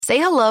Say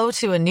hello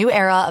to a new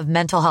era of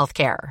mental health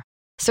care.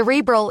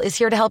 Cerebral is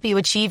here to help you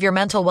achieve your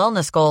mental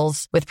wellness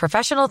goals with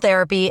professional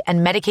therapy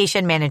and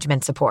medication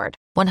management support.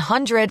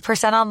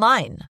 100%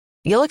 online.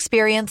 You'll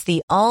experience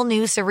the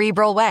all-new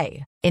Cerebral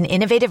Way, an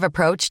innovative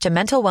approach to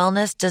mental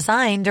wellness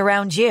designed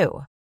around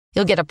you.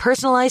 You'll get a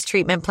personalized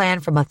treatment plan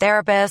from a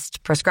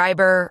therapist,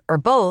 prescriber, or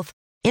both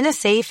in a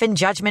safe and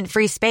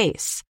judgment-free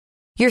space.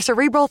 Your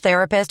Cerebral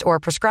therapist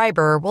or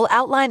prescriber will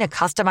outline a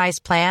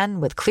customized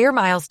plan with clear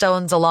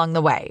milestones along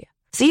the way,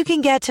 so you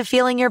can get to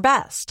feeling your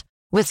best.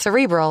 With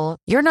Cerebral,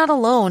 you're not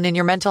alone in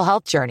your mental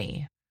health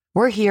journey.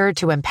 We're here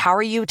to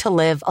empower you to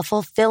live a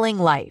fulfilling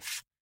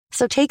life.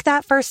 So take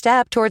that first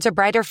step towards a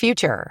brighter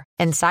future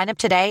and sign up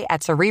today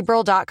at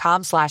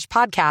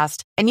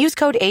Cerebral.com/podcast and use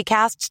code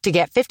ACAST to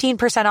get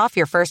 15% off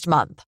your first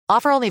month.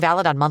 Offer only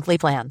valid on monthly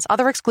plans.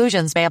 Other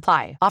exclusions may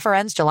apply. Offer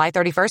ends July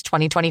 31st,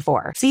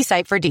 2024. See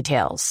site for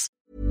details.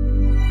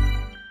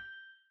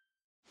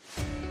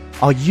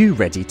 Are you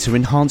ready to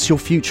enhance your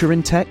future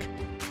in tech?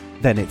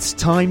 Then it's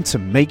time to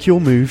make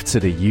your move to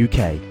the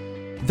UK,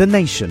 the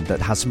nation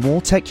that has more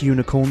tech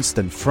unicorns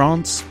than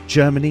France,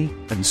 Germany,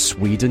 and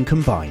Sweden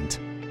combined.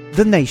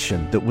 The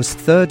nation that was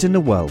third in the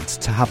world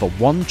to have a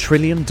 $1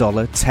 trillion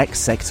tech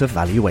sector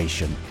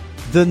valuation.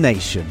 The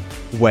nation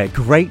where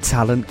great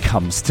talent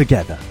comes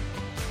together.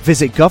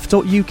 Visit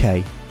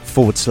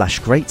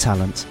gov.uk/great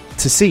talent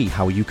to see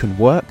how you can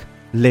work,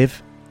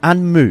 live,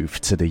 and move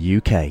to the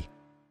UK.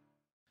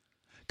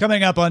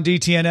 Coming up on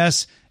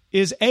DTNS,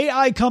 is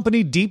AI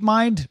company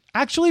DeepMind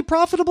actually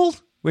profitable?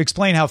 We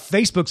explain how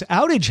Facebook's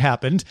outage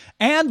happened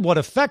and what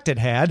effect it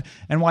had,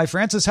 and why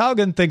Frances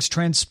Haugen thinks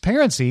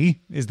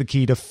transparency is the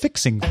key to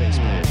fixing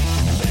Facebook.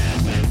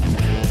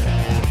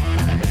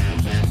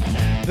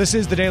 This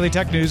is the Daily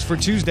Tech News for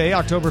Tuesday,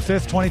 October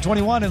 5th,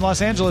 2021 in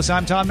Los Angeles.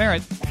 I'm Tom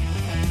Merritt.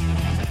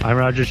 I'm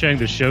Roger Shang,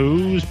 the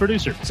show's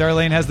producer. Sarah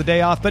Lane has the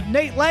day off, but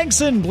Nate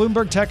Langson,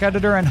 Bloomberg tech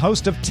editor and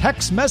host of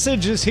Text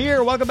Message, is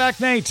here. Welcome back,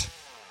 Nate.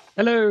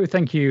 Hello,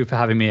 thank you for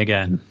having me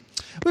again.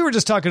 We were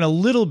just talking a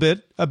little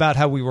bit about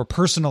how we were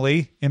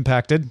personally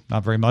impacted,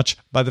 not very much,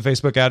 by the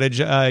Facebook outage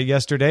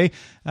yesterday,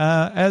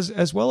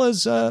 as well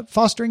as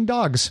fostering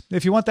dogs.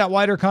 If you want that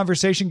wider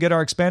conversation, get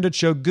our expanded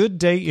show, Good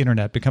Day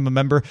Internet. Become a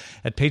member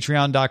at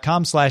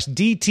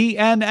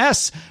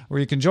patreon.com/DTNS, where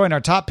you can join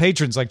our top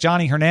patrons like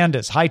Johnny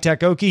Hernandez, High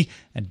Tech Okie,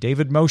 and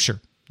David Mosher.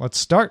 Let's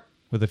start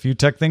with a few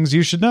tech things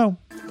you should know.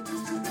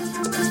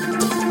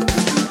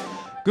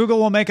 Google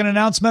will make an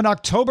announcement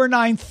October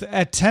 9th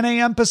at 10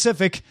 a.m.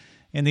 Pacific.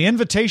 In the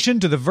invitation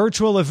to the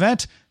virtual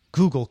event,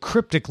 Google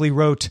cryptically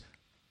wrote,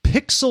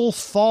 Pixel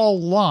Fall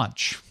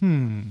Launch.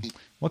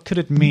 What could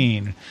it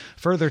mean?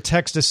 Further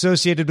text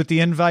associated with the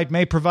invite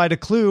may provide a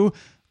clue.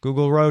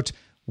 Google wrote,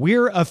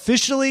 we're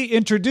officially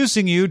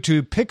introducing you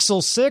to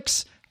Pixel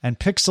 6 and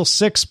Pixel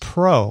 6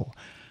 Pro.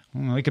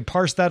 We could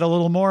parse that a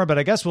little more, but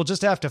I guess we'll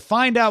just have to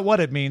find out what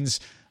it means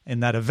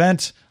in that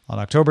event on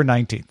October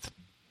 19th.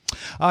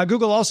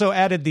 Google also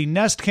added the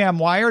Nest Cam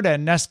Wired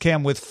and Nest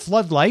Cam with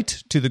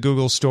Floodlight to the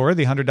Google Store.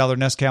 The $100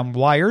 Nest Cam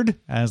Wired,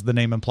 as the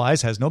name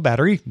implies, has no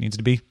battery, needs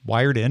to be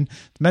wired in.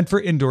 It's meant for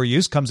indoor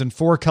use, comes in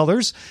 4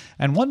 colors,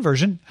 and one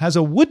version has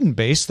a wooden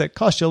base that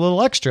costs you a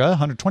little extra,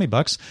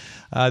 $120.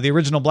 The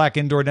original black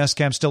indoor Nest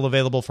Cam still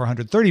available for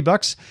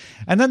 $130.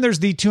 And then there's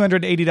the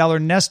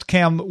 $280 Nest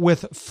Cam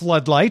with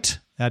Floodlight.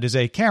 That is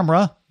a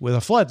camera with a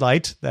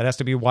floodlight that has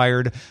to be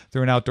wired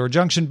through an outdoor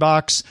junction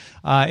box.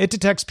 It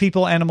detects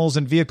people, animals,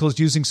 and vehicles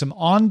using some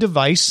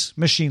on-device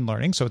machine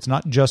learning, so it's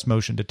not just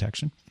motion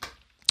detection.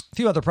 A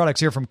few other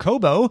products here from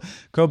Kobo.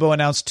 Kobo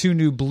announced 2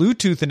 new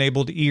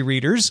Bluetooth-enabled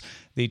e-readers.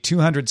 The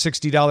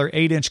 $260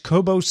 8-inch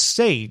Kobo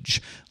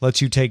Sage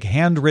lets you take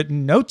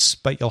handwritten notes,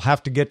 but you'll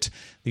have to get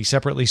the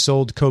separately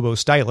sold Kobo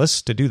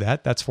Stylus to do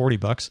that. That's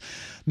 $40.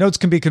 Notes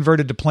can be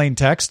converted to plain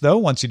text, though,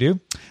 once you do.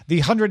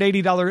 The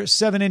 $180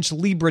 7-inch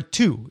Libra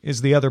 2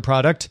 is the other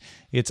product.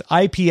 It's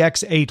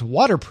IPX8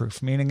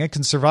 waterproof, meaning it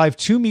can survive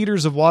 2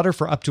 meters of water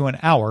for up to an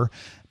hour.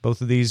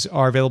 Both of these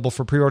are available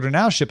for pre-order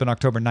now, shipping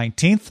October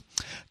 19th.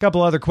 A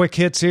couple other quick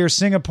hits here.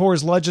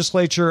 Singapore's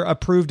legislature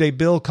approved a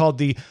bill called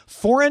the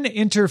Foreign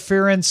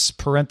Interference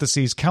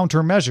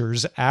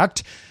 (Countermeasures)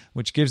 Act,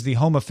 which gives the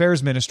Home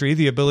Affairs Ministry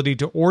the ability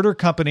to order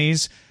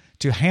companies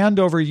to hand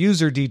over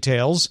user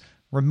details,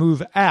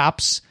 remove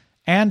apps,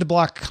 and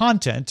block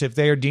content if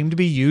they are deemed to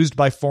be used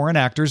by foreign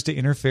actors to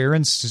interfere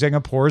in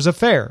Singapore's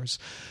affairs.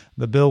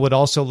 The bill would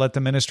also let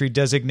the ministry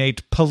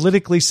designate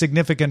politically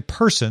significant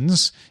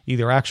persons,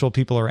 either actual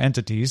people or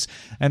entities,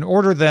 and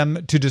order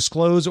them to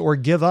disclose or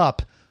give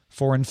up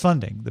foreign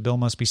funding. The bill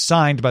must be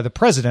signed by the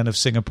president of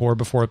Singapore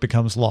before it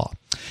becomes law.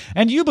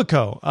 And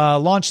Yubico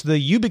launched the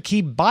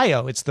YubiKey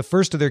Bio. It's the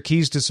first of their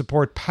keys to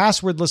support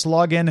passwordless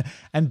login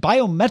and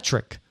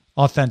biometric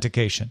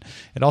authentication.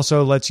 It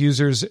also lets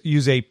users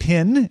use a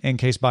PIN in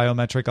case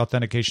biometric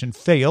authentication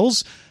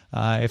fails.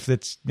 If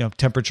it's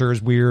temperature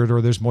is weird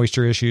or there's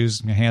moisture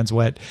issues, your hands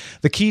wet.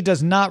 The key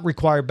does not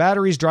require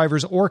batteries,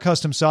 drivers, or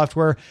custom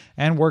software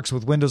and works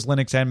with Windows,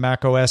 Linux, and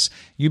Mac OS.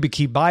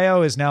 YubiKey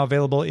Bio is now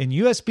available in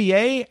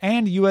USB-A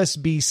and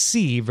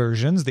USB-C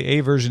versions. The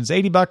A version is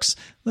 $80.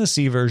 The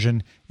C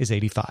version is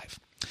 $85.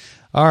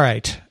 All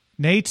right,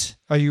 Nate,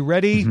 are you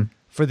ready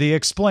for the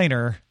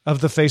explainer of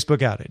the Facebook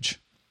outage?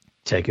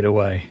 Take it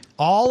away.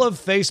 All of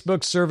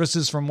Facebook's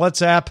services from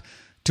WhatsApp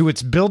to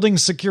its building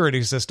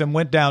security system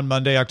went down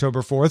Monday,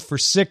 October 4th for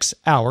 6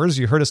 hours.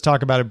 You heard us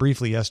talk about it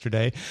briefly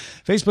yesterday.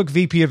 Facebook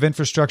VP of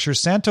Infrastructure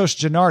Santosh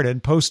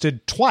Janardhan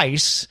posted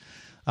twice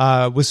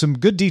with some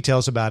good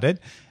details about it,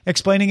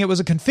 explaining it was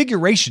a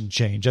configuration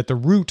change at the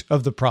root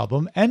of the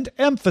problem and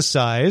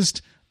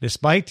emphasized,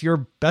 despite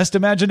your best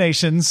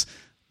imaginations,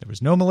 there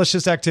was no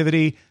malicious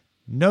activity,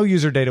 no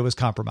user data was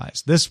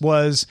compromised. This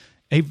was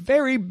a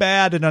very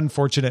bad and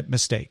unfortunate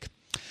mistake.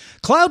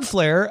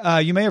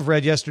 Cloudflare, you may have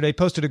read yesterday,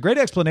 posted a great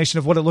explanation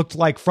of what it looked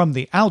like from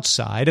the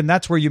outside, and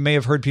that's where you may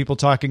have heard people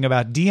talking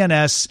about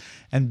DNS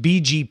and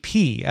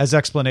BGP as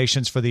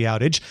explanations for the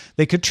outage.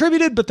 They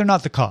contributed, but they're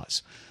not the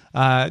cause.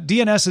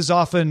 DNS is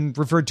often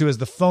referred to as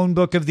the phone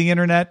book of the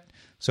internet.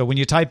 So when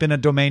you type in a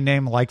domain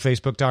name like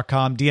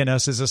Facebook.com,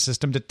 DNS is a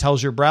system that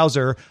tells your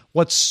browser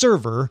what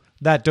server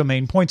that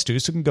domain points to,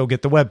 so you can go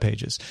get the web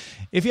pages.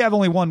 If you have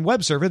only one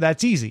web server,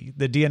 that's easy.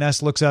 The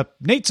DNS looks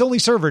up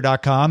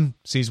natesonlyserver.com,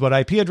 sees what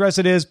IP address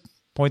it is,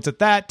 points at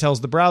that, tells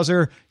the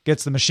browser,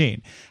 gets the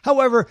machine.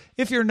 However,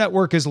 if your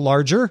network is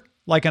larger,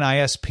 like an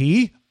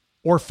ISP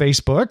or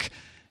Facebook,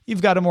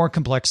 you've got a more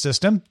complex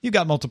system. You've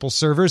got multiple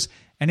servers,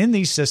 and in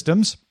these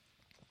systems,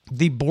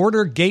 the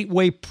Border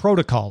Gateway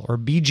Protocol, or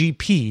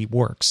BGP,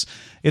 works.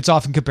 It's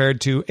often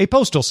compared to a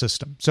postal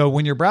system. So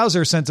when your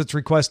browser sends its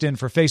request in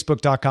for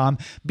Facebook.com,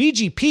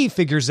 BGP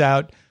figures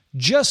out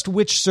just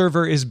which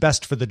server is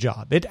best for the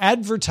job. It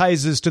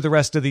advertises to the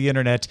rest of the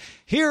internet,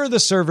 here are the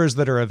servers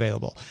that are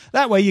available.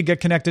 That way you get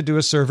connected to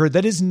a server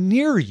that is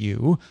near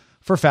you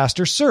for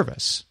faster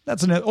service.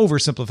 That's an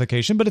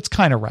oversimplification, but it's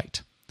kind of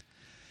right.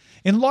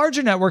 In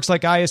larger networks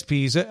like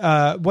ISPs,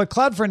 what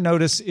Cloudflare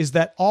noticed is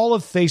that all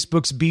of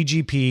Facebook's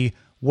BGP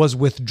was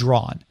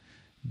withdrawn.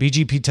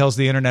 BGP tells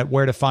the internet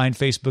where to find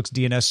Facebook's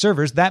DNS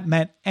servers. That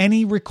meant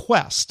any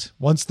request,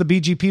 once the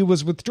BGP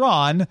was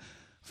withdrawn,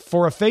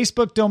 for a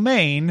Facebook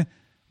domain,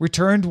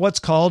 returned what's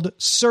called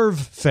serve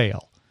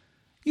fail.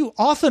 You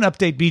often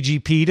update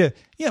BGP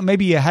to,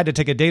 maybe you had to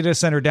take a data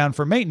center down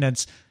for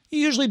maintenance. You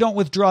usually don't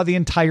withdraw the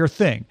entire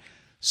thing.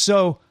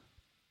 So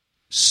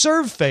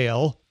serve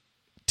fail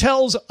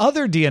tells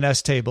other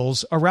DNS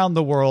tables around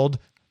the world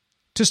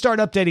to start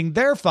updating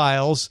their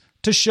files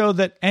to show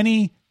that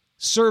any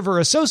server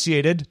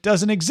associated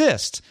doesn't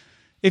exist.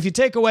 If you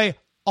take away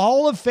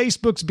all of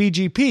Facebook's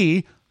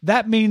BGP,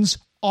 that means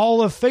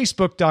all of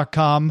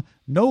Facebook.com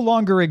no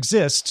longer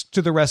exists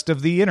to the rest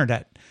of the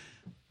internet.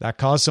 That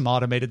caused some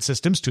automated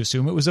systems to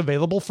assume it was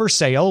available for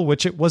sale,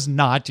 which it was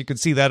not. You can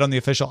see that on the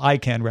official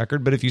ICANN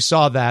record, but if you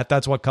saw that,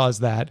 that's what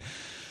caused that.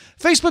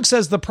 Facebook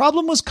says the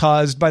problem was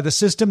caused by the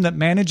system that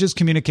manages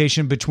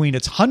communication between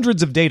its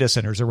hundreds of data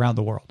centers around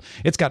the world.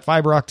 It's got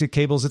fiber optic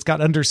cables, it's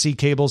got undersea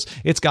cables,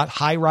 it's got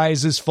high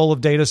rises full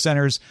of data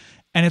centers,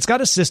 and it's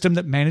got a system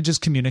that manages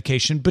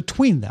communication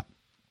between them.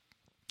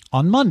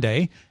 On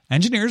Monday,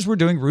 engineers were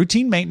doing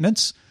routine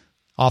maintenance.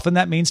 Often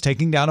that means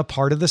taking down a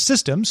part of the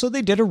system, so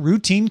they did a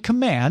routine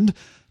command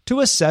to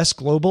assess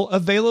global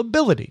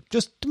availability,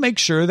 just to make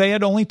sure they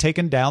had only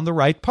taken down the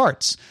right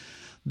parts.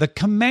 The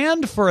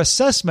command for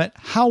assessment,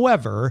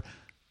 however,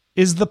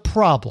 is the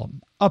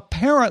problem.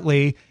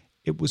 Apparently,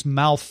 it was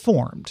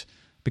malformed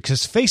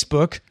because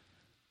Facebook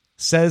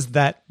says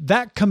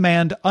that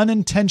command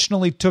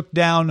unintentionally took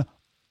down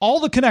all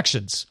the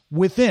connections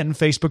within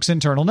Facebook's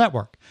internal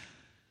network.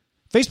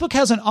 Facebook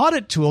has an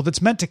audit tool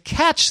that's meant to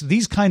catch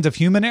these kinds of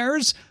human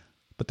errors,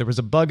 but there was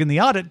a bug in the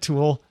audit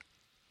tool,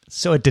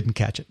 so it didn't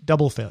catch it.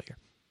 Double failure.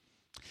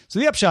 So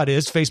the upshot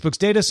is Facebook's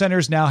data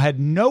centers now had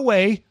no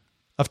way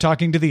of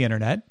talking to the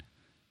internet,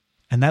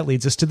 and that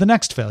leads us to the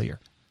next failure.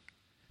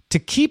 To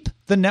keep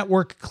the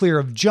network clear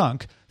of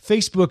junk,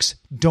 Facebook's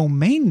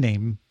domain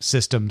name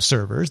system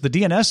servers, the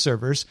DNS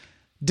servers,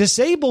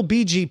 disable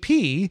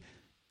BGP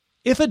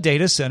if a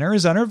data center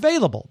is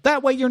unavailable.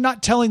 That way you're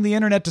not telling the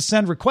internet to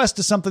send requests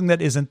to something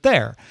that isn't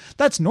there.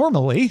 That's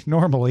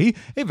normally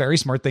a very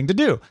smart thing to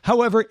do.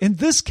 However, in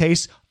this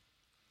case,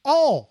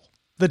 all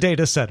the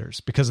data centers,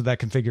 because of that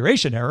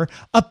configuration error,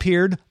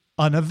 appeared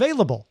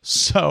unavailable.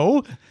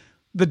 So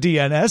the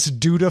DNS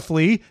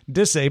dutifully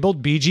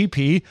disabled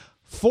BGP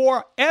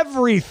for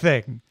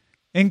everything,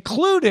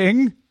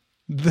 including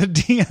the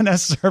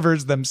DNS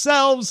servers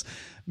themselves,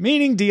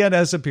 meaning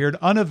DNS appeared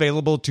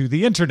unavailable to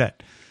the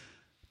internet.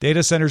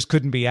 Data centers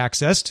couldn't be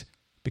accessed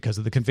because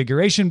of the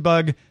configuration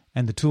bug,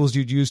 and the tools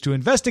you'd use to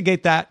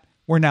investigate that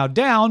were now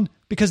down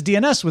because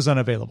DNS was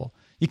unavailable.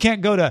 You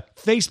can't go to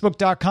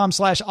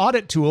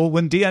facebook.com/audit tool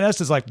when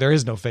DNS is like, there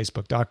is no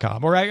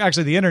facebook.com. Or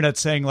actually the internet's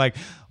saying like,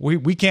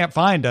 we can't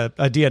find a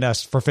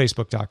DNS for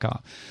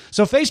facebook.com.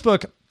 So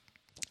Facebook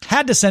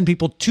had to send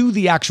people to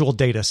the actual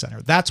data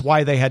center. That's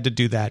why they had to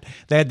do that.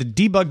 They had to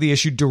debug the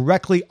issue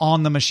directly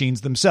on the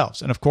machines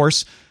themselves. And of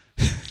course,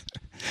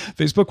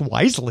 Facebook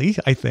wisely,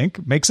 I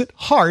think, makes it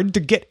hard to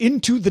get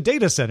into the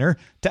data center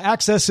to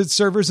access its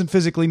servers and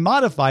physically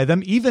modify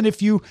them, even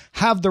if you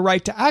have the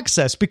right to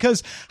access,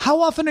 because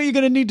how often are you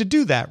going to need to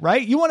do that,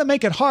 right? You want to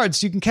make it hard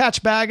so you can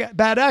catch bad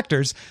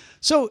actors.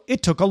 So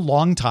it took a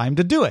long time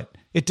to do it.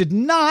 It did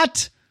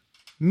not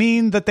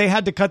mean that they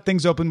had to cut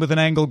things open with an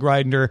angle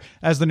grinder,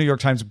 as the New York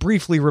Times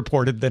briefly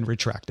reported, then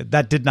retracted.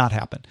 That did not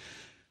happen.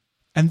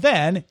 And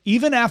then,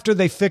 even after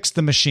they fixed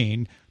the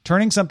machine,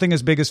 turning something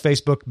as big as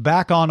Facebook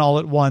back on all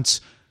at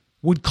once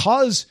would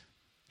cause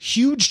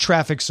huge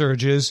traffic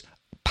surges,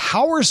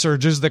 power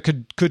surges that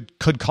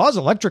could cause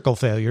electrical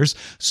failures.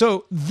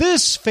 So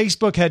this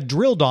Facebook had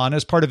drilled on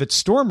as part of its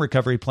storm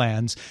recovery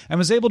plans and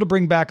was able to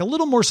bring back a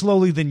little more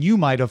slowly than you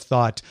might have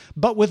thought,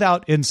 but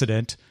without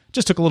incident.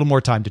 Just took a little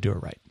more time to do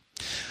it right.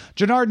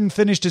 Janardhan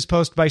finished his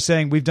post by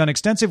saying, "We've done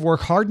extensive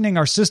work hardening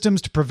our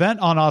systems to prevent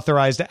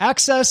unauthorized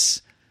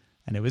access.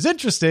 And it was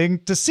interesting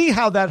to see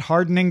how that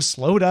hardening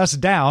slowed us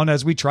down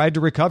as we tried to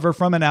recover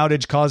from an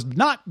outage caused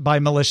not by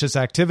malicious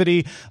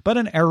activity, but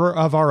an error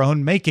of our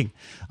own making.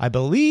 I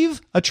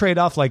believe a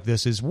trade-off like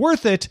this is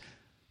worth it.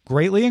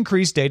 Greatly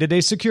increased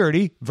day-to-day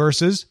security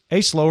versus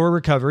a slower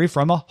recovery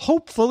from a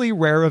hopefully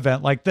rare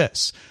event like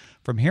this.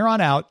 From here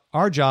on out,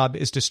 our job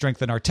is to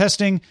strengthen our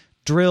testing,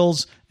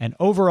 drills, and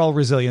overall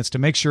resilience to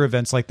make sure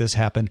events like this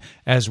happen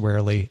as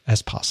rarely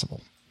as possible."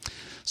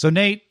 So,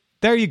 Nate,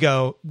 there you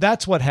go.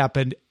 That's what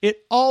happened.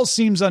 It all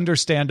seems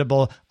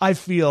understandable. I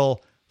feel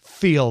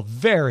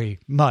very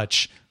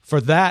much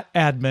for that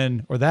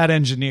admin or that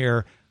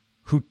engineer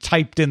who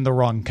typed in the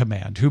wrong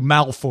command, who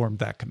malformed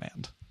that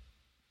command.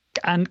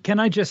 And can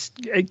I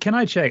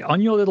check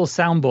on your little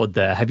soundboard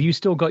there? Have you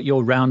still got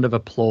your round of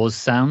applause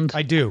sound?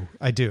 I do.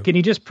 Can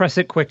you just press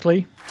it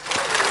quickly?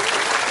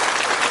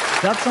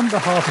 That's on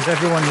behalf of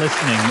everyone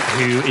listening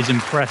who is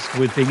impressed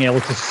with being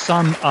able to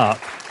sum up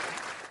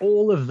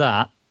all of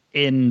that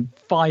in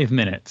 5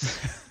 minutes,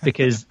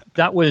 because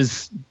that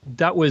was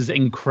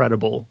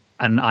incredible,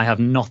 and I have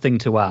nothing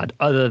to add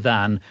other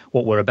than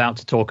what we're about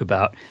to talk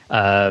about,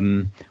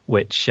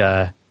 which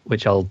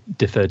I'll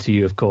defer to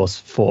you, of course,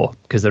 for,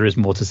 because there is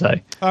more to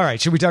say. All right,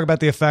 should we talk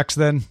about the effects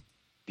then?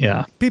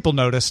 Yeah, people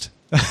noticed.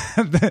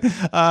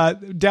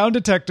 Down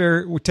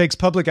Detector takes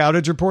public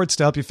outage reports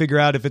to help you figure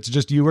out if it's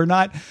just you or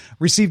not.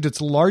 Received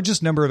its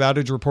largest number of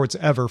outage reports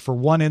ever for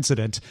one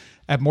incident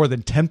at more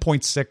than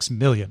 10.6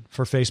 million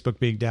for Facebook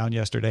being down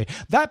yesterday.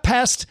 That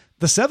passed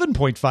the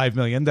 7.5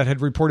 million that had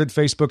reported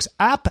Facebook's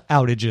app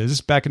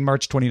outages back in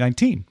March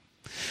 2019.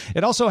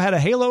 It also had a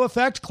halo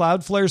effect.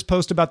 Cloudflare's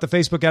post about the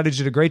Facebook outage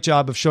did a great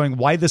job of showing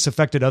why this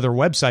affected other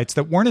websites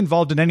that weren't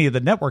involved in any of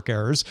the network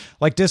errors,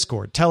 like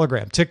Discord,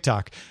 Telegram,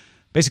 TikTok.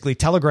 Basically,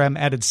 Telegram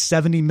added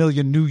 70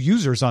 million new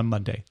users on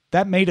Monday.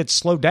 That made it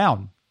slow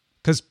down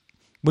because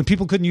when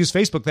people couldn't use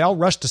Facebook, they all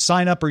rushed to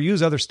sign up or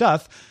use other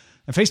stuff.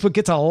 And Facebook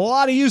gets a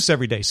lot of use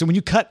every day. So when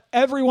you cut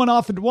everyone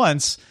off at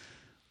once,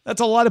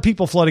 that's a lot of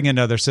people flooding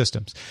into other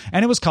systems.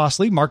 And it was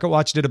costly.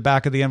 MarketWatch did a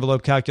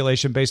back-of-the-envelope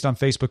calculation based on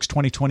Facebook's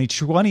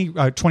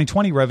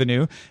 2020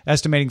 revenue,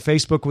 estimating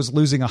Facebook was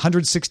losing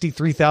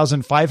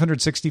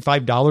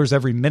 $163,565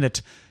 every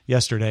minute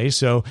yesterday.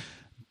 So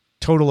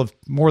total of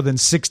more than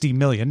 60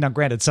 million. Now,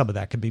 granted, some of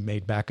that can be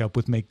made back up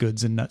with make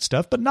goods and nut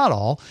stuff, but not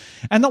all.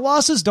 And the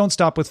losses don't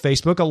stop with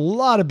Facebook. A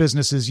lot of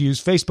businesses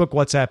use Facebook,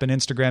 WhatsApp, and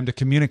Instagram to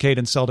communicate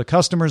and sell to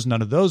customers.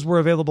 None of those were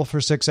available for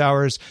 6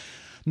 hours.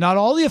 Not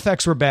all the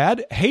effects were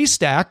bad.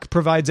 Haystack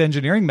provides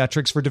engineering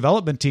metrics for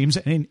development teams,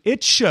 and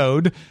it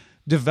showed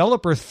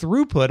developer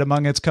throughput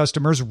among its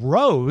customers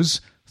rose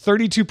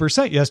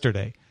 32%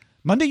 yesterday.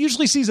 Monday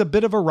usually sees a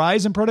bit of a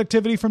rise in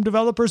productivity from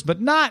developers, but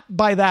not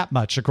by that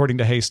much, according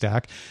to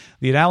Haystack.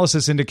 The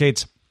analysis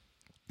indicates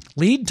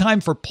lead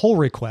time for pull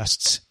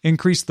requests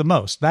increased the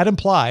most. That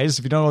implies,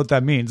 if you don't know what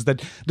that means,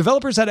 that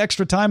developers had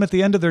extra time at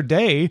the end of their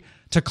day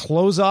to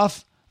close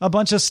off a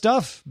bunch of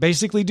stuff,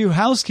 basically do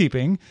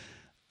housekeeping,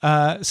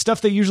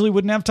 stuff they usually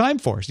wouldn't have time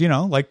for,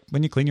 like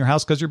when you clean your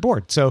house because you're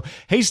bored. So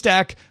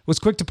Haystack was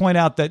quick to point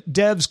out that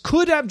devs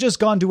could have just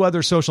gone to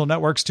other social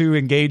networks to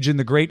engage in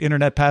the great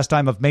internet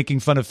pastime of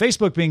making fun of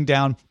Facebook being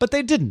down, but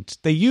they didn't.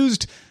 They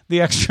used the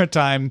extra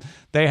time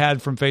they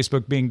had from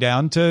Facebook being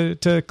down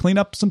to clean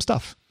up some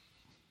stuff.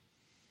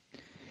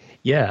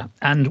 Yeah,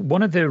 and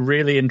one of the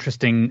really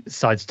interesting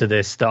sides to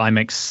this that I'm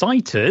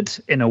excited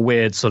in a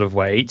weird sort of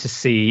way to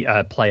see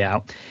play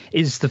out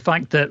is the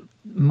fact that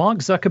Mark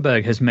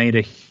Zuckerberg has made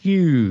a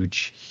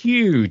huge,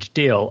 huge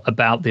deal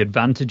about the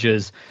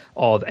advantages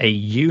of a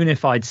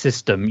unified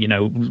system,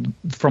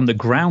 from the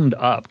ground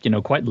up,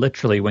 quite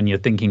literally when you're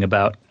thinking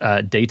about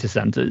data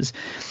centers.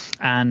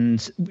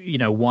 And,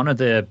 one of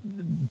the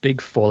big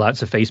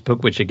fallouts of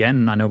Facebook, which,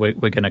 again, I know we're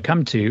going to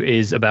come to,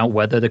 is about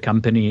whether the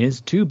company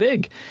is too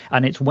big.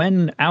 And it's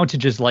when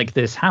outages like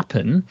this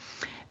happen.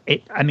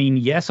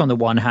 Yes, on the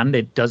one hand,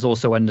 it does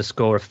also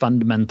underscore a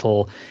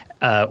fundamental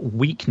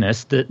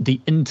weakness that the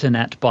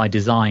internet by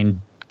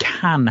design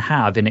can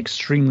have in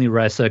extremely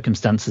rare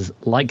circumstances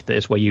like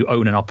this, where you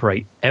own and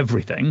operate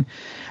everything.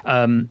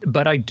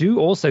 But I do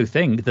also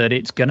think that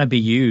it's going to be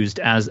used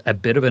as a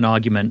bit of an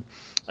argument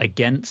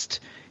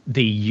against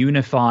the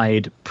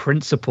unified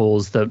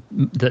principles that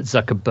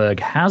Zuckerberg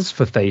has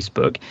for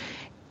Facebook,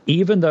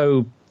 even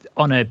though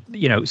on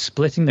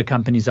splitting the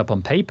companies up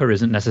on paper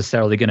isn't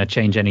necessarily going to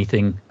change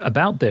anything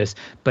about this,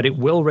 but it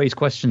will raise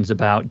questions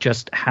about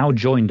just how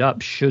joined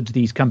up should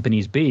these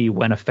companies be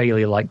when a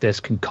failure like this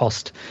can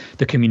cost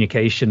the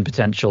communication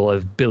potential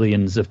of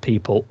billions of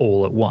people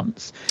all at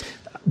once.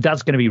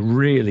 That's going to be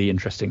really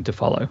interesting to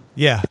follow.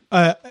 Yeah.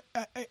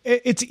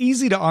 It's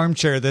easy to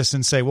armchair this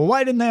and say, well,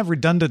 why didn't they have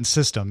redundant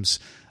systems?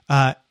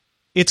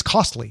 It's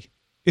costly.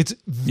 It's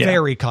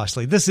very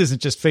costly. This isn't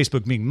just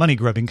Facebook being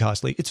money-grubbing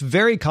costly. It's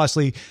very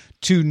costly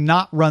to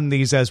not run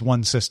these as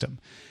one system.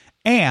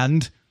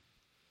 And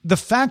the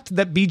fact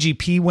that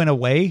BGP went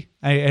away,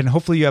 and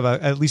hopefully you have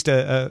at least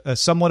a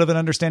somewhat of an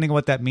understanding of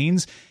what that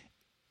means,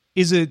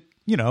 is a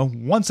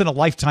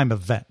once-in-a-lifetime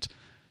event.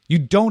 You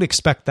don't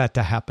expect that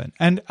to happen.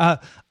 And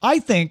I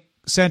think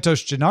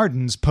Santosh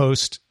Janardan's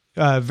post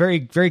very,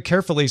 very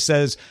carefully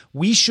says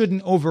we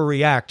shouldn't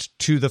overreact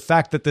to the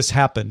fact that this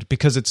happened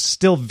because it's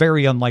still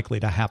very unlikely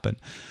to happen.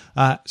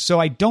 So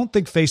I don't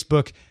think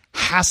Facebook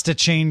has to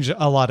change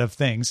a lot of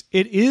things.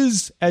 It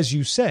is, as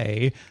you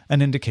say,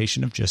 an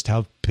indication of just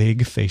how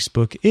big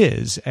Facebook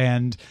is.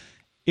 And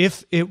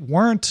if it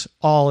weren't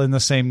all in the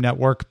same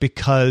network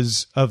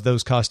because of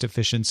those cost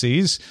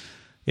efficiencies,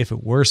 if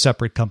it were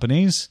separate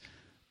companies,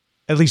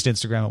 at least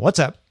Instagram and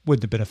WhatsApp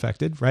wouldn't have been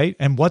affected, right?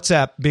 And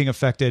WhatsApp being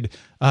affected,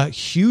 a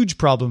huge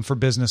problem for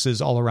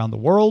businesses all around the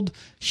world,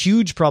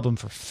 huge problem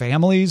for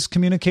families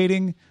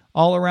communicating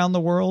all around the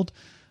world,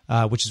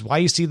 which is why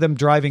you see them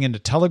driving into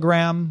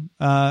Telegram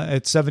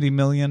at 70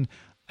 million.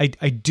 I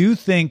do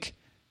think,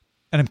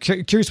 and I'm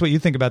curious what you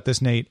think about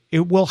this, Nate,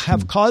 it will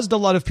have caused a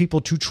lot of people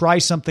to try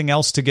something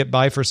else to get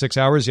by for 6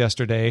 hours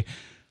yesterday.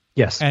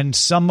 Yes. And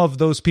some of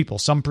those people,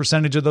 some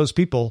percentage of those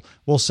people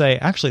will say,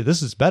 actually,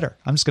 this is better.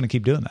 I'm just going to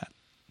keep doing that.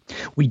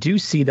 We do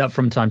see that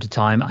from time to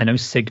time. I know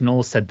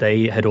Signal said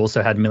they had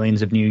also had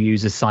millions of new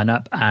users sign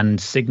up,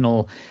 and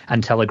Signal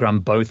and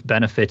Telegram both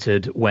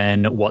benefited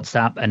when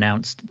WhatsApp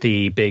announced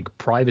the big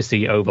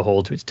privacy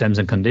overhaul to its terms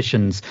and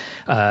conditions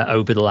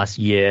over the last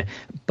year.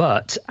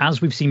 But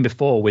as we've seen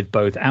before with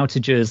both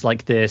outages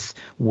like this,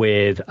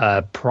 with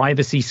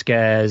privacy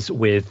scares,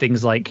 with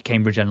things like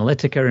Cambridge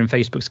Analytica in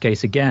Facebook's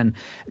case again,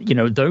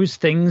 those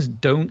things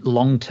don't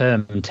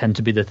long-term tend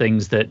to be the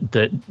things that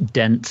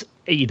dent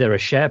either a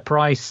share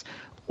price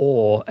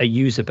or a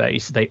user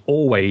base. They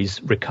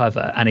always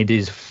recover, and it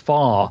is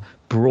far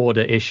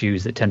broader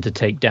issues that tend to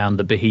take down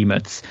the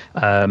behemoths,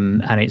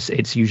 and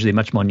it's usually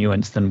much more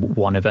nuanced than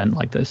one event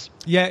like this.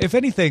 Yeah, if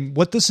anything,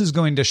 what this is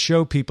going to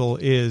show people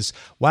is,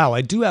 wow,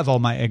 I do have all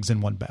my eggs in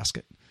one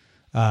basket.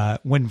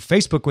 When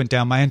Facebook went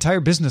down, my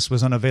entire business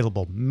was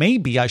unavailable.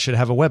 Maybe I should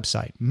have a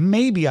website.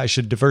 Maybe I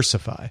should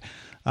diversify.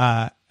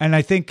 And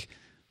I think,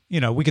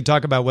 we could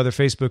talk about whether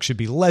Facebook should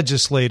be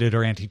legislated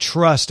or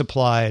antitrust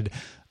applied.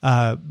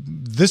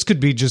 This could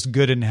be just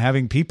good in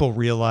having people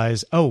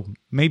realize, oh,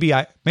 maybe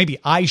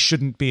I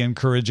shouldn't be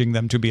encouraging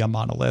them to be a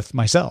monolith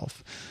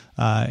myself.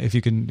 If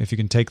you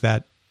can take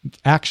that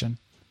action,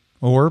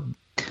 or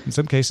in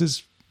some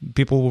cases,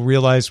 people will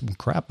realize, well,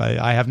 crap,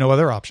 I have no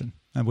other option,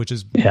 which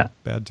is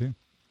bad too.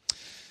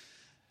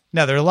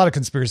 Now, there are a lot of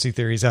conspiracy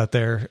theories out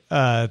there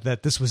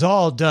that this was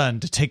all done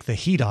to take the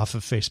heat off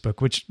of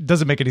Facebook, which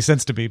doesn't make any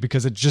sense to me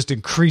because it just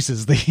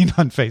increases the heat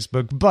on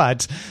Facebook.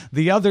 But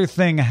the other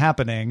thing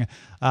happening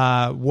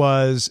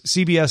was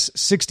CBS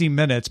 60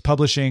 Minutes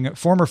publishing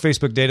former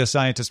Facebook data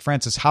scientist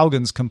Frances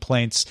Haugen's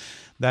complaints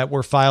that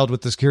were filed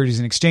with the Securities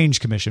and Exchange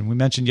Commission. We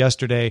mentioned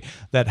yesterday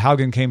that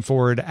Haugen came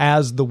forward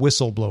as the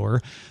whistleblower.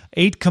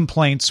 8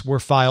 complaints were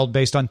filed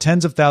based on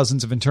tens of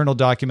thousands of internal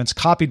documents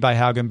copied by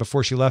Haugen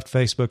before she left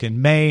Facebook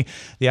in May.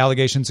 The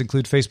allegations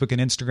include Facebook and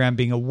Instagram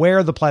being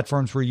aware the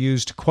platforms were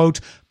used to,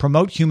 quote,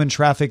 promote human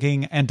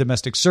trafficking and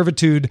domestic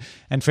servitude,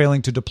 and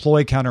failing to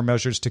deploy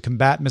countermeasures to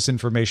combat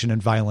misinformation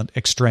and violent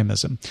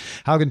extremism.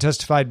 Haugen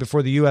testified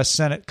before the U.S.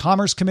 Senate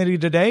Commerce Committee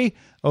today,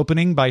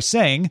 opening by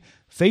saying,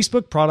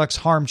 Facebook products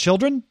harm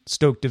children,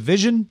 stoke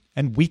division,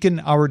 and weaken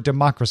our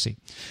democracy.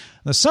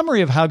 The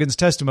summary of Haugen's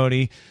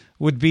testimony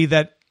would be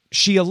that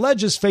she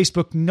alleges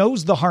Facebook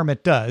knows the harm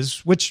it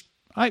does, which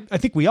I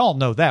think we all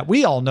know that.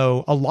 We all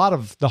know a lot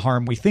of the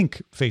harm we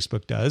think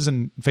Facebook does,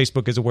 and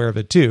Facebook is aware of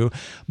it too.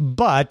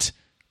 But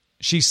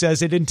she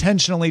says it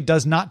intentionally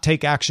does not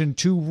take action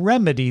to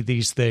remedy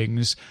these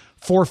things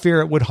for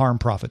fear it would harm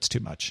profits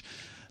too much.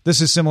 This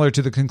is similar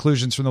to the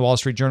conclusions from the Wall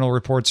Street Journal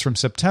reports from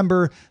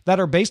September that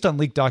are based on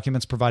leaked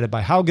documents provided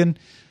by Haugen.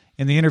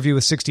 In the interview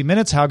with 60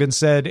 Minutes, Haugen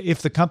said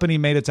if the company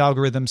made its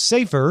algorithm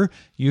safer,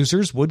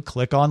 users would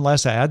click on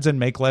less ads and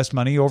make less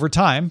money over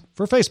time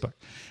for Facebook.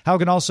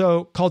 Haugen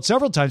also called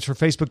several times for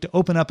Facebook to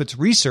open up its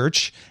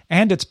research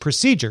and its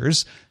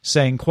procedures,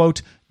 saying,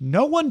 quote,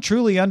 "No one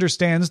truly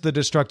understands the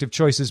destructive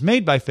choices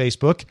made by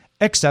Facebook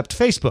except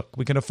Facebook.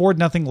 We can afford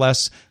nothing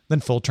less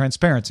than full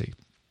transparency."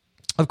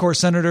 Of course,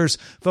 senators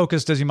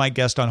focused, as you might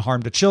guess, on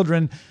harm to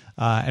children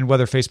and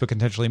whether Facebook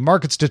intentionally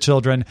markets to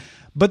children.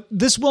 But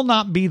this will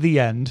not be the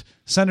end.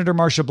 Senator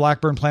Marsha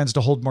Blackburn plans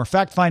to hold more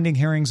fact-finding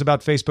hearings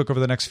about Facebook over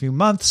the next few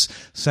months.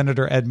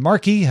 Senator Ed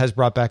Markey has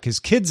brought back his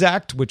Kids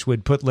Act, which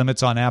would put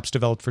limits on apps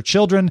developed for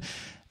children.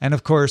 And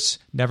of course,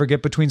 never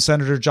get between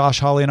Senator Josh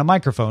Hawley and a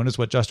microphone is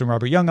what Justin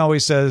Robert Young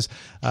always says.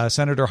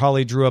 Senator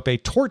Hawley drew up a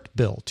tort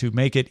bill to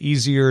make it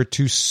easier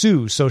to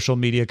sue social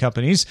media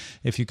companies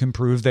if you can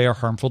prove they are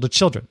harmful to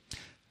children.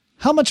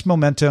 How much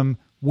momentum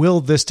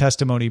will this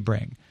testimony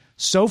bring?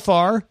 So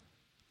far,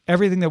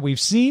 everything that we've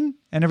seen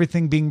and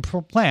everything being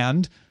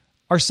planned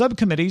are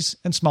subcommittees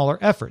and smaller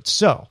efforts.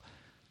 So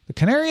the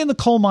canary in the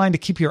coal mine to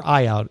keep your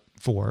eye out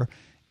for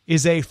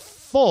is a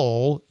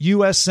full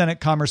U.S. Senate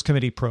Commerce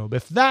Committee probe.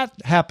 If that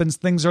happens,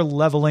 things are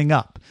leveling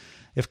up.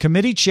 If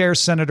committee chair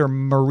Senator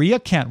Maria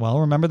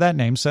Cantwell, remember that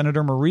name,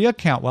 Senator Maria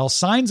Cantwell,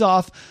 signs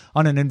off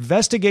on an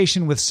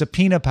investigation with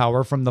subpoena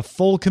power from the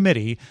full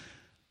committee,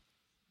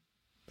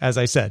 as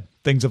I said,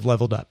 things have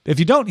leveled up. If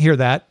you don't hear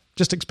that,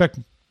 just expect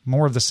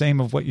more of the same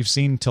of what you've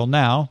seen till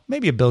now.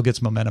 Maybe a bill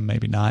gets momentum,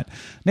 maybe not.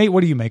 Nate, what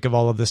do you make of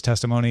all of this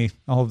testimony,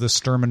 all of this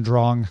Sturm und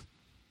Drang?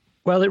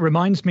 Well, it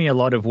reminds me a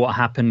lot of what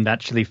happened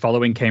actually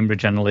following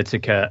Cambridge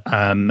Analytica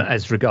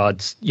as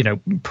regards,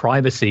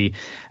 privacy,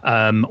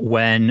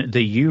 when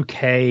the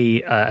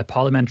UK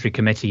parliamentary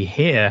committee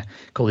here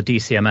called the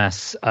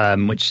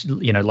DCMS, which,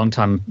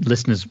 long-time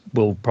listeners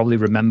will probably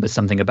remember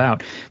something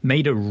about,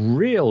 made a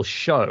real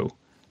show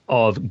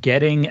of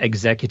getting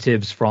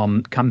executives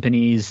from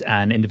companies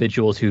and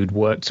individuals who'd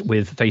worked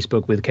with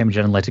Facebook, with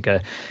Cambridge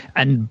Analytica,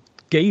 and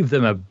gave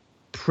them a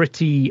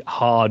pretty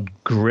hard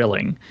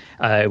grilling.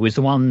 It was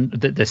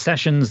the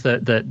sessions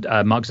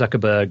that Mark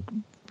Zuckerberg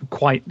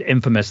quite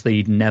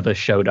infamously never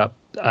showed up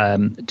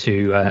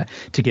to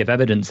give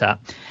evidence at.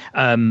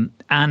 And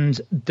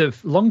the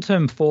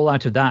long-term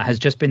fallout of that has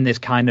just been this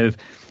kind of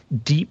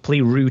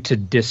deeply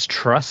rooted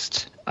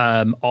distrust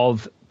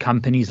of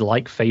companies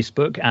like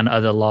Facebook and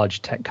other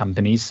large tech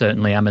companies,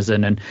 certainly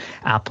Amazon and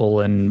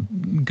Apple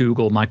and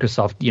Google,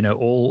 Microsoft,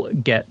 all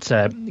get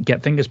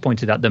fingers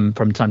pointed at them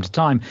from time to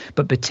time,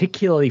 but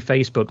particularly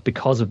Facebook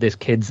because of this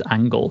kids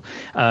angle.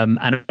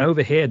 And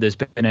over here, there's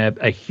been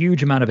a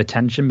huge amount of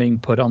attention being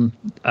put on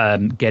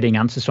getting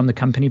answers from the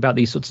company about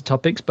these sorts of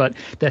topics, but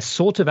they're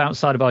sort of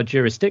outside of our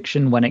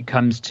jurisdiction when it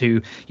comes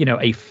to,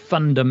 a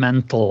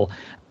fundamental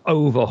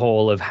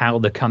overhaul of how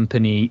the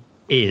company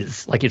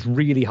is. Like, it's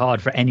really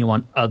hard for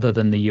anyone other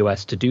than the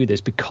US to do this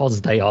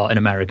because they are an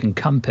American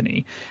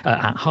company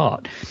at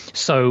heart.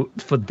 So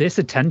for this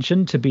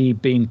attention to be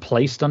being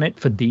placed on it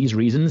for these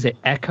reasons, it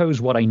echoes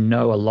what I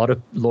know a lot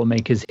of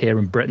lawmakers here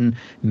in Britain,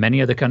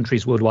 many other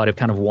countries worldwide have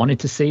kind of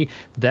wanted to see.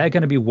 They're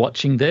going to be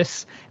watching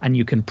this, and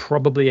you can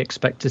probably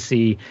expect to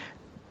see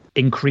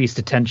increased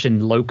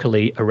attention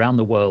locally around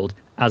the world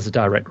as a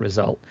direct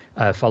result,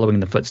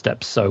 following the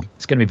footsteps. So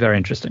it's going to be very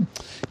interesting.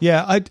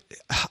 Yeah,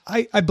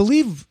 I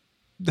believe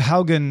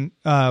Haugen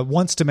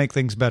wants to make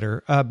things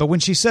better, but when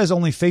she says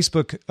only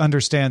Facebook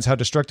understands how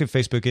destructive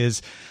Facebook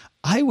is,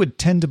 I would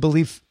tend to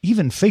believe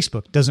even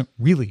Facebook doesn't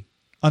really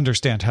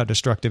understand how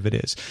destructive it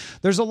is.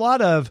 There's a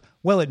lot of,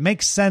 well, it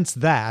makes sense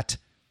that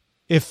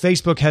if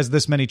Facebook has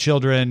this many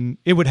children,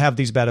 it would have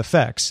these bad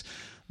effects.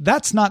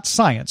 That's not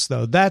science,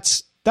 though.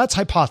 That's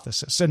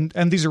hypothesis,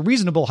 and these are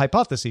reasonable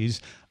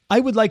hypotheses. I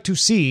would like to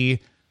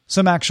see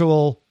some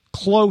actual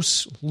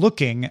close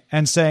looking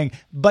and saying,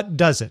 but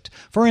does it?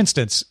 For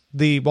instance,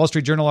 the Wall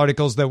Street Journal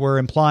articles that were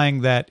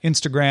implying that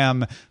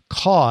Instagram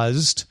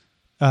caused,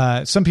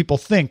 some people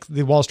think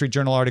the Wall Street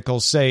Journal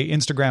articles say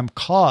Instagram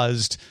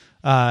caused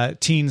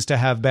teens to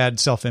have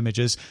bad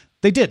self-images.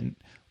 They didn't.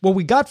 What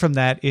we got from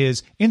that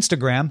is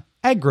Instagram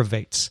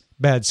aggravates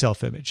bad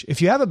self-image.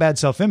 If you have a bad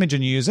self-image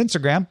and you use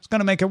Instagram, it's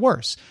going to make it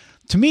worse.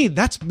 To me,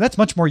 that's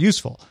much more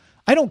useful.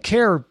 I don't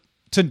care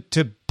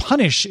to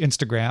punish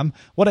Instagram.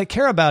 What I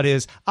care about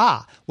is,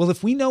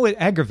 if we know it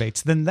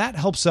aggravates, then that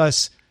helps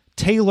us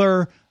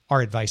tailor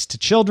our advice to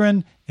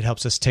children. It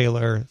helps us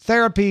tailor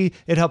therapy.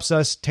 It helps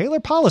us tailor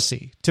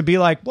policy to be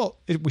like,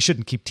 we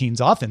shouldn't keep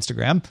teens off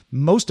Instagram.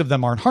 Most of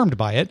them aren't harmed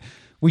by it.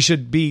 We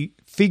should be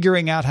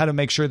figuring out how to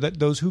make sure that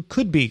those who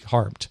could be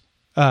harmed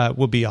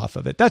will be off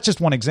of it. That's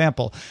just one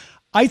example.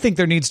 I think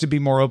there needs to be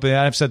more open.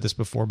 I've said this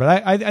before,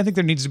 but I think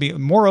there needs to be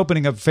more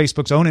opening of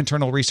Facebook's own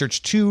internal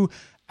research to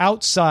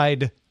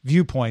outside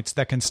viewpoints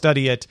that can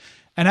study it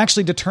and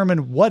actually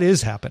determine what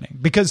is happening,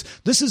 because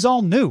this is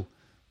all new.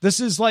 This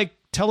is like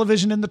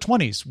television in the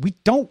 20s. We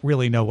don't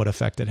really know what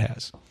effect it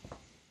has.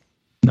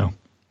 No.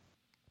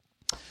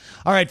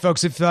 All right,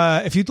 folks,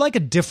 if you'd like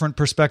a different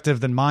perspective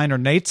than mine or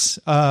Nate's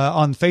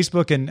on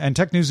Facebook and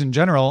tech news in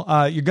general,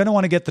 you're going to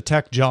want to get the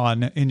Tech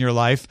John in your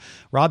life.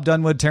 Rob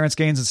Dunwood, Terrence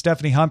Gaines, and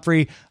Stephanie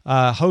Humphrey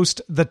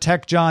host the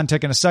Tech John,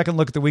 taking a second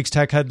look at the week's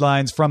tech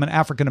headlines from an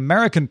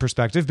African-American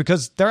perspective,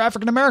 because they're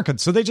African-American,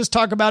 so they just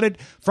talk about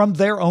it from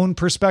their own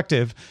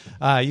perspective.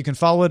 You can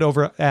follow it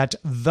over at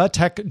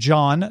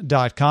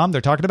thetechjohn.com.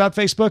 They're talking about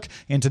Facebook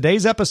in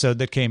today's episode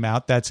that came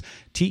out. That's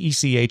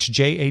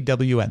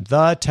TECHJAWN,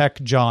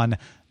 thetechjohn.com.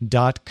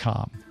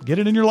 Get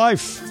it in your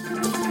life.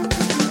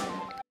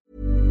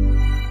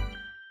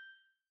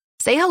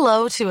 Say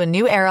hello to a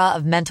new era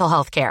of mental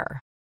health care.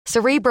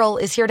 Cerebral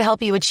is here to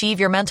help you achieve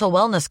your mental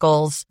wellness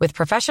goals with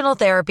professional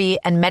therapy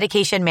and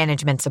medication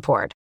management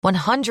support.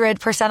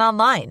 100%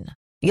 online.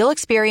 You'll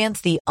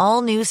experience the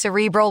all-new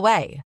Cerebral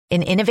Way,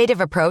 an innovative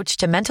approach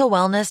to mental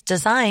wellness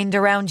designed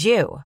around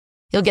you.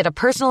 You'll get a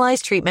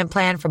personalized treatment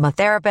plan from a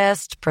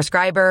therapist,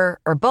 prescriber,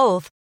 or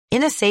both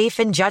in a safe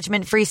and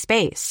judgment-free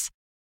space.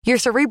 Your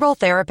Cerebral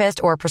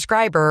therapist or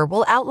prescriber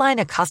will outline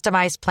a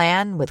customized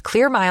plan with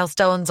clear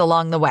milestones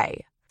along the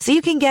way, so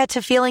you can get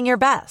to feeling your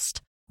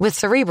best. With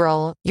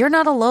Cerebral, you're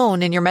not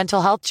alone in your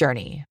mental health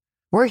journey.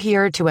 We're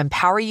here to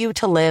empower you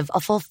to live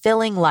a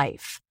fulfilling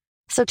life.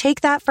 So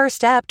take that first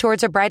step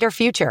towards a brighter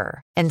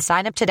future and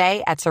sign up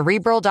today at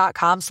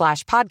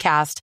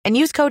Cerebral.com/podcast and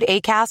use code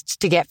ACAST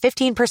to get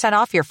 15%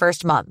 off your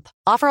first month.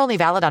 Offer only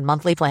valid on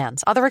monthly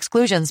plans. Other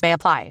exclusions may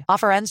apply.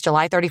 Offer ends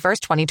July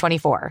 31st,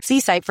 2024. See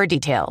site for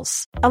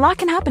details. A lot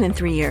can happen in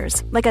 3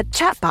 years, like a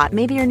chatbot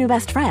may be your new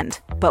best friend.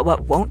 But what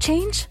won't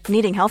change?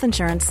 Needing health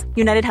insurance.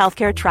 United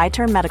Healthcare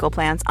Tri-Term Medical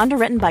Plans,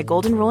 underwritten by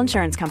Golden Rule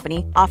Insurance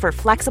Company, offer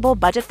flexible,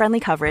 budget-friendly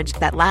coverage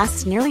that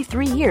lasts nearly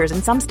 3 years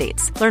in some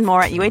states. Learn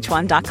more at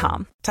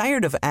UH1.com.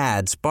 Tired of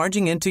ads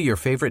barging into your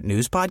favorite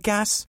news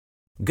podcasts?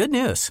 Good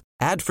news.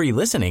 Ad-free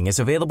listening is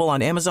available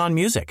on Amazon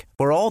Music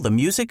for all the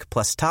music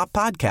plus top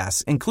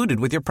podcasts included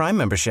with your Prime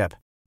membership.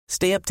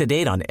 Stay up to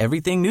date on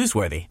everything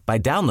newsworthy by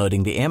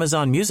downloading the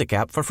Amazon Music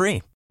app for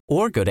free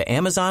or go to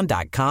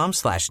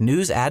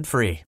amazon.com/news ad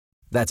free.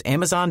 That's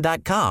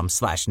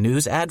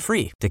amazon.com/news ad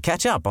free to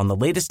catch up on the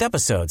latest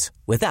episodes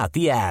without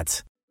the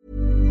ads.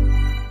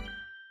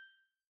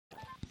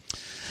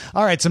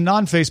 All right, some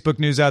non-Facebook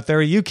news out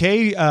there. A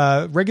UK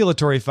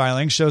regulatory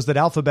filing shows that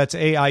Alphabet's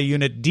AI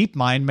unit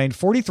DeepMind made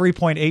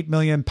 £43.8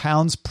 million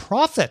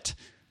profit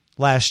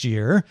last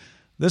year.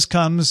 This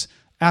comes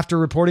after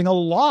reporting a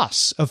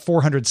loss of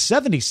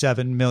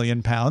 £477 million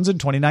in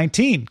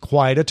 2019.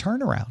 Quite a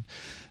turnaround.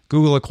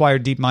 Google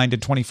acquired DeepMind in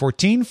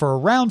 2014 for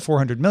around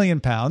 £400 million,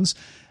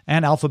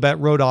 and Alphabet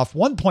wrote off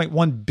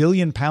 £1.1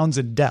 billion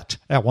in debt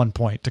at one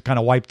point to kind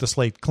of wipe the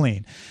slate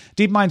clean.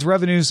 DeepMind's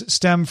revenues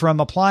stem from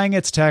applying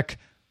its tech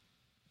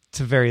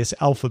to various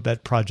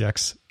Alphabet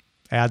projects,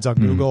 ads on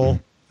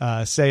Google,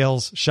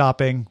 sales,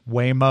 shopping,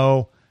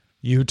 Waymo,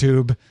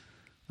 YouTube.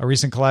 A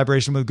recent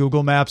collaboration with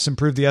Google Maps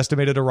improved the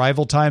estimated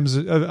arrival times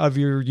of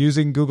your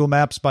using Google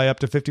Maps by up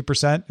to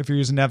 50% if you're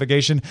using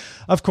navigation.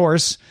 Of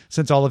course,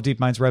 since all of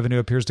DeepMind's revenue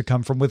appears to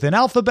come from within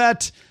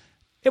Alphabet,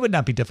 it would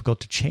not be difficult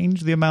to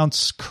change the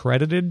amounts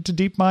credited to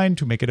DeepMind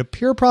to make it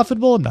appear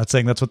profitable. I'm not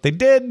saying that's what they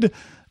did,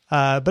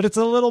 but it's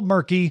a little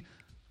murky.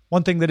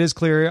 One thing that is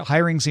clear,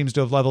 hiring seems to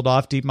have leveled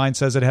off. DeepMind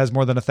says it has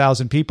more than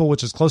 1,000 people,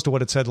 which is close to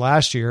what it said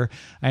last year.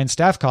 And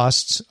staff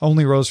costs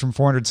only rose from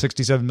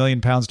 £467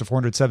 million to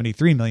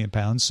 £473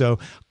 million. So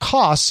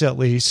costs, at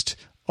least,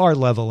 are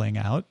leveling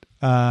out.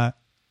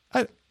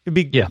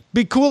 It'd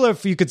be cool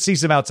if you could see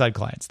some outside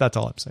clients. That's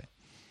all I'm saying.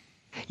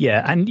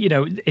 Yeah, and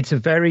it's a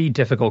very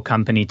difficult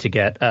company to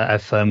get a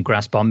firm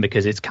grasp on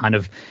because it's kind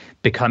of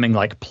becoming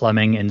like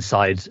plumbing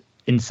inside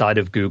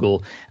of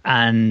Google.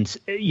 And,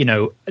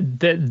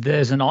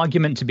 there's an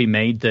argument to be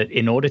made that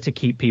in order to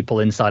keep people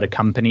inside a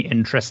company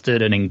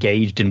interested and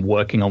engaged in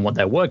working on what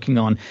they're working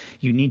on,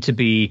 you need to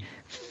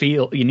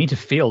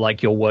feel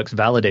like your work's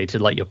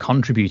validated, like you're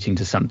contributing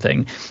to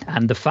something.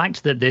 And the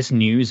fact that this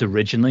news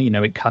originally,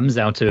 it comes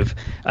out of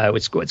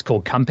it's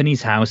called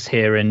Companies House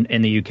here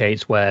in the UK.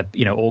 It's where,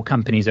 all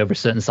companies over a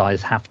certain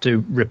size have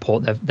to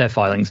report their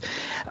filings,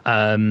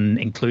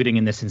 including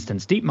in this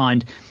instance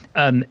DeepMind.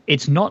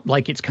 It's not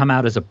like it's come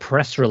out as a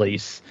press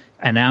release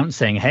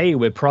announcing, hey,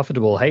 we're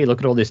profitable. Hey, look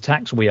at all this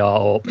tax we are,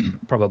 or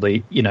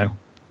probably,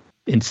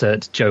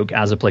 insert joke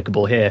as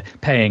applicable here,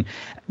 paying.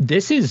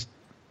 This is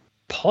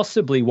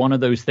possibly one of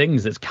those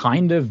things that's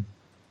kind of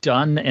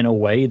done in a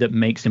way that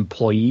makes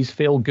employees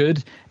feel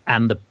good,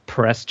 and the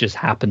press just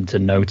happened to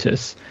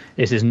notice.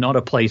 This is not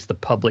a place the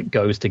public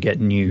goes to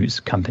get news,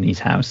 Companies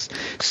House.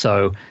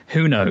 So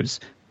who knows?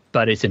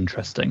 But it's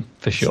interesting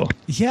for sure.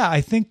 Yeah,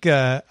 I think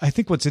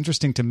what's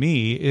interesting to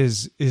me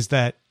is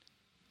that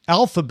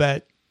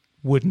Alphabet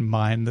wouldn't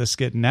mind this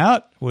getting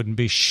out, wouldn't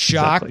be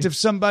shocked if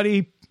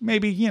somebody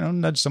maybe,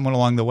 nudge someone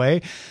along the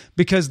way,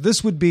 because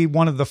this would be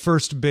one of the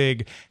first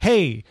big,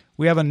 hey,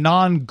 we have a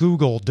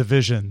non-Google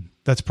division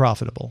that's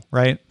profitable,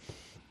 right?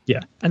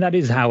 Yeah, and that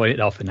is how it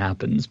often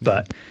happens,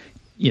 but,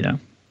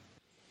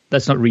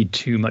 let's not read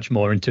too much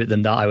more into it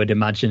than that. I would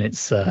imagine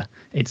it's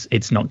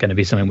not going to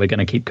be something we're going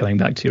to keep coming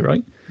back to,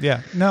 right?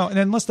 Yeah, no, and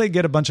unless they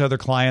get a bunch of other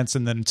clients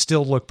and then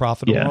still look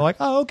profitable, we're like,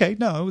 oh, okay,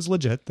 no, it was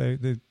legit. They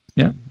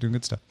doing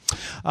good stuff.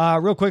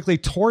 Real quickly,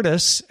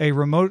 Tortoise, a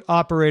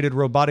remote-operated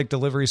robotic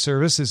delivery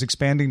service, is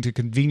expanding to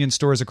convenience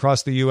stores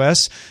across the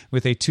U.S.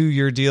 with a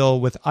 2-year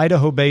deal with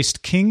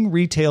Idaho-based King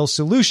Retail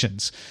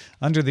Solutions.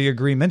 Under the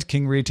agreement,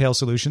 King Retail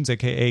Solutions,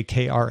 a.k.a.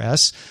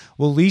 KRS,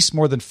 will lease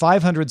more than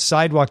 500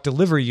 sidewalk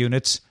delivery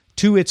units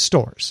to its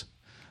stores.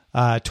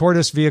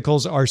 Tortoise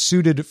vehicles are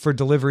suited for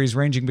deliveries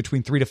ranging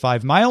between 3 to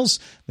 5 miles.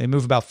 They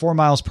move about 4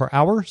 miles per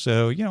hour,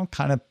 so,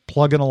 kind of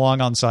plugging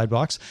along on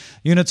sidewalks.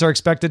 Units are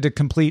expected to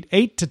complete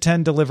 8 to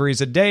 10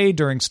 deliveries a day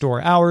during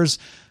store hours.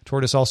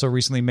 Tortoise also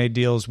recently made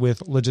deals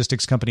with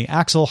logistics company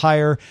Axel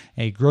Hire,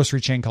 a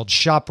grocery chain called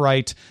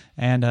ShopRite,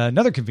 and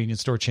another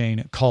convenience store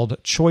chain called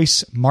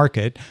Choice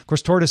Market. Of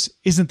course, Tortoise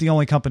isn't the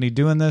only company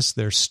doing this.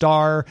 There's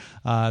Star.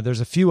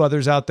 There's a few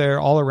others out there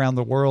all around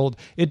the world.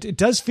 It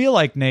does feel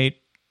like,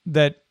 Nate,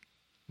 that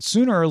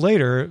sooner or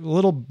later,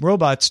 little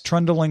robots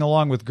trundling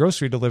along with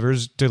grocery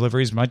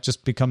deliveries might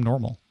just become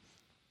normal.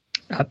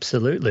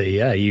 Absolutely.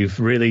 Yeah. You've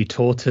really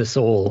taught us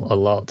all a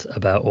lot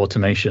about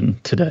automation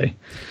today.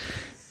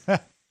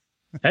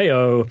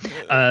 Hey-o.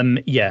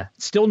 Yeah.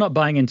 Still not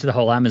buying into the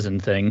whole Amazon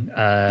thing,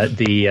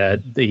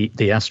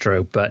 the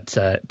Astro, but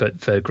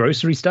for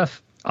grocery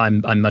stuff,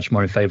 I'm much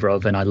more in favor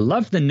of, and I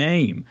love the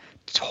name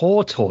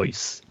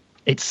Tortoise.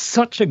 It's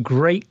such a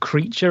great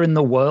creature in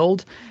the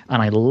world,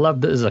 and I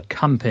love that there's a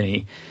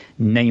company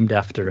named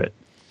after it.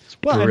 It's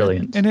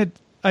brilliant. And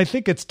I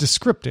think it's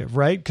descriptive,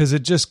 right? Because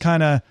it just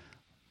kind of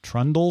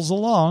trundles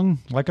along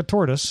like a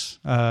tortoise,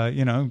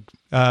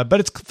 but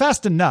it's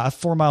fast enough,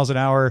 4 miles an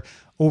hour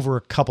over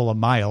a couple of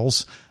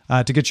miles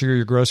to get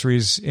your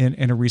groceries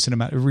in a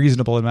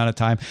reasonable amount of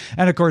time.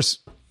 And of course,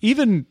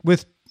 even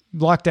with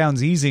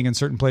lockdowns easing in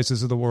certain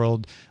places of the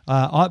world,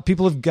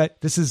 people have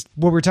got, this is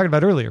what we were talking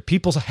about earlier.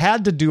 People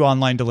had to do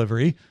online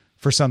delivery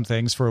for some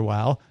things for a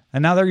while,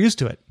 and now they're used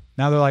to it.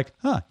 Now they're like,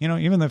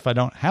 even if I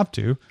don't have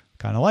to,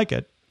 kind of like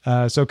it.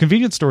 So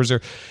convenience stores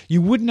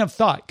you wouldn't have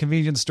thought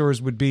convenience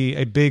stores would be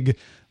a big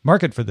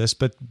market for this,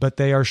 but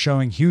they are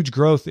showing huge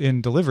growth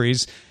in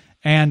deliveries.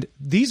 And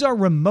these are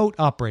remote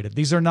operated.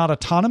 These are not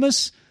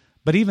autonomous,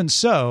 but even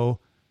so,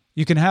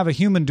 you can have a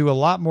human do a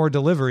lot more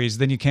deliveries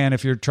than you can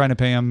if you're trying to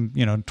pay them,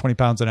 20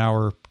 pounds an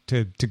hour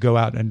to go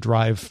out and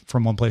drive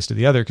from one place to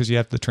the other because you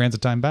have the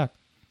transit time back.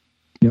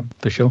 Yeah,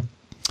 for sure.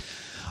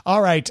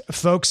 All right,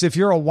 folks, if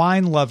you're a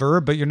wine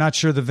lover, but you're not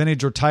sure the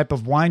vintage or type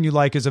of wine you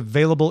like is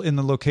available in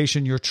the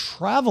location you're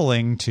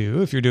traveling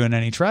to, if you're doing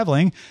any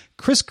traveling,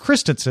 Chris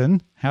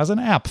Christensen has an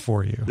app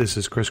for you. This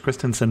is Chris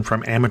Christensen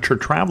from Amateur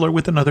Traveler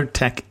with another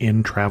Tech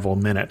in Travel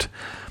Minute.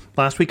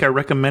 Last week, I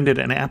recommended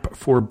an app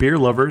for beer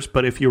lovers,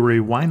 but if you're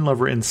a wine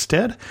lover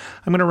instead,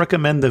 I'm going to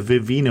recommend the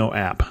Vivino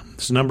app.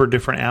 There's a number of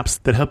different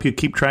apps that help you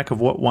keep track of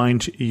what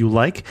wines you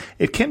like.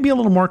 It can be a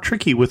little more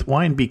tricky with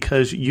wine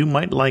because you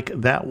might like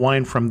that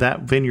wine from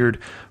that vineyard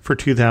for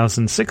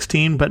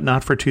 2016, but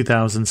not for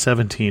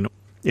 2017.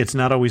 It's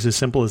not always as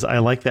simple as I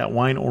like that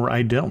wine or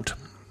I don't.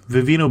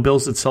 Vivino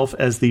bills itself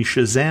as the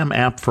Shazam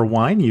app for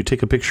wine. You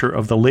take a picture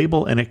of the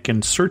label and it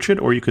can search it,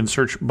 or you can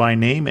search by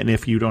name, and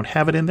if you don't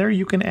have it in there,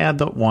 you can add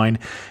the wine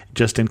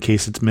just in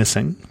case it's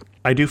missing.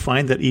 I do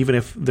find that even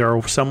if there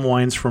are some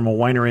wines from a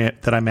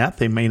winery that I'm at,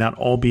 they may not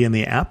all be in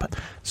the app.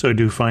 So I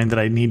do find that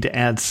I need to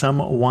add some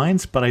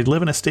wines, but I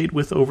live in a state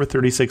with over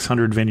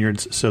 3,600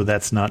 vineyards, so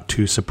that's not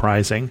too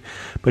surprising.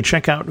 But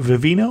check out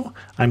Vivino.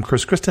 I'm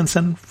Chris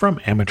Christensen from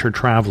Amateur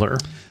Traveler.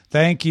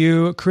 Thank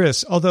you,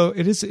 Chris. Although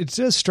it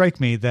does strike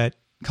me that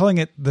calling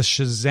it the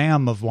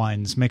Shazam of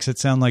wines makes it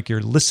sound like you're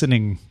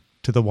listening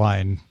to the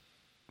wine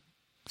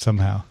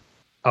somehow.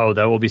 Oh,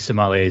 there will be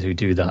sommeliers who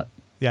do that.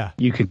 Yeah.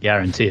 You can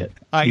guarantee it.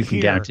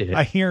 Guarantee it.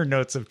 I hear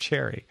notes of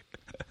cherry.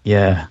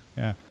 Yeah.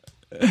 Yeah.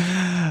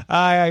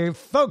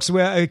 Folks,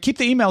 keep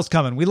the emails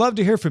coming. We love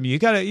to hear from you. You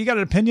got an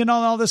opinion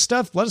on all this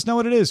stuff? Let us know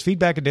what it is.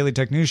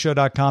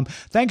 Feedback@dailytechnewsshow.com.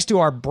 Thanks to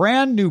our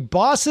brand new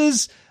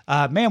bosses.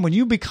 Man, when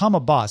you become a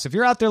boss, if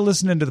you're out there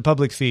listening to the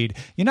public feed,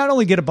 you not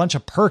only get a bunch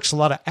of perks, a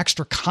lot of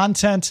extra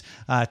content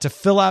to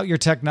fill out your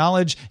tech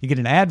knowledge, you get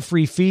an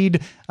ad-free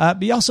feed,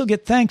 but you also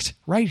get thanked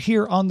right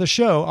here on the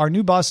show. Our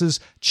new bosses,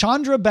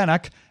 Chandra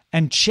Benak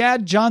and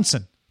Chad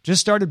Johnson,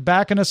 just started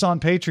backing us on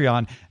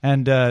Patreon,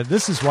 and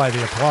this is why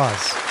the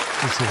applause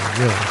is here,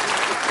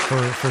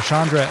 really, for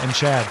Chandra and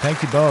Chad.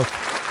 Thank you both.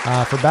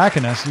 For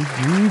backing us.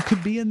 You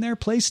could be in their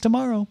place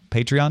tomorrow.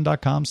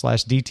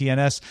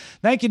 Patreon.com/DTNS.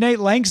 Thank you, Nate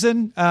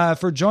Langston,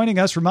 for joining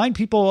us. Remind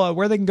people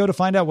where they can go to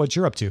find out what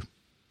you're up to.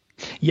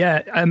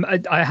 Yeah,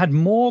 I had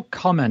more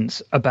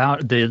comments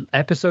about the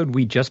episode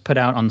we just put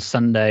out on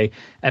Sunday,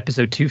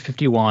 episode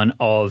 251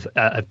 of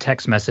a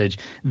text message,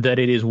 that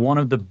it is one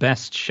of the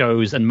best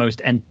shows and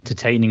most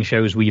entertaining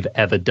shows we've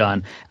ever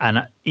done.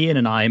 And Ian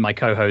and I, my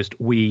co-host,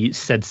 we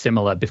said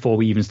similar before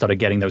we even started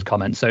getting those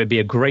comments. So it'd be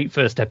a great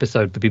first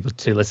episode for people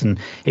to listen.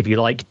 If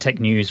you like tech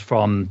news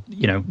from,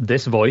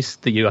 this voice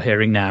that you are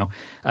hearing now,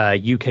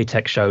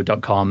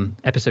 uktechshow.com,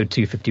 episode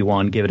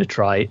 251, give it a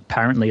try.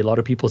 Apparently, a lot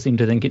of people seem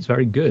to think it's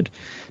very good.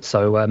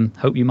 So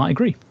hope you might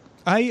agree.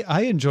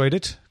 I enjoyed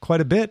it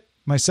quite a bit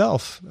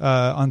myself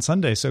on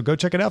Sunday. So go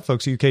check it out,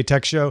 folks,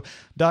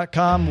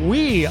 uktechshow.com.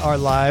 We are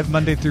live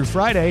Monday through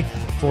Friday,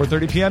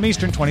 4:30 p.m.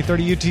 Eastern,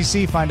 20:30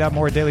 UTC. Find out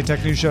more at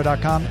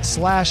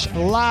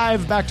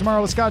dailytechnewsshow.com/live. Back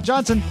tomorrow with Scott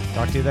Johnson.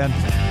 Talk to you then.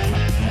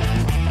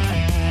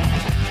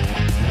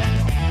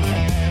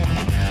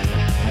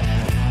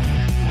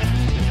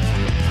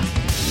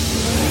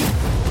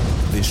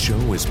 This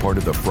show is part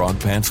of the Frog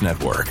Pants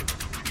Network.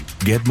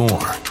 Get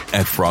more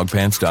at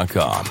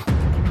frogpants.com.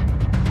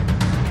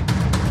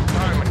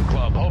 Diamond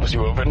Club hopes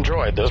you have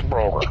enjoyed this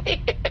program.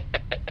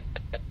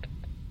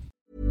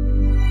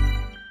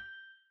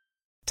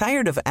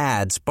 Tired of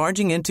ads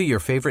barging into your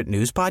favorite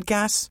news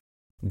podcasts?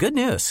 Good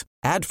news.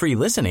 Ad-free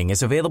listening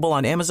is available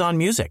on Amazon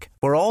Music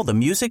for all the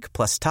music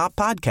plus top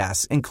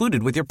podcasts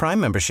included with your Prime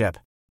membership.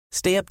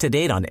 Stay up to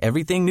date on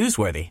everything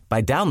newsworthy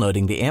by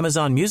downloading the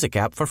Amazon Music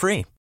app for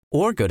free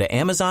or go to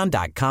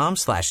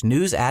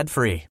amazon.com/news ad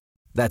free.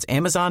 That's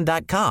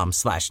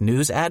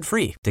amazon.com/news ad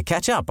free to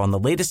catch up on the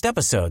latest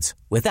episodes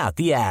without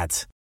the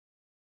ads.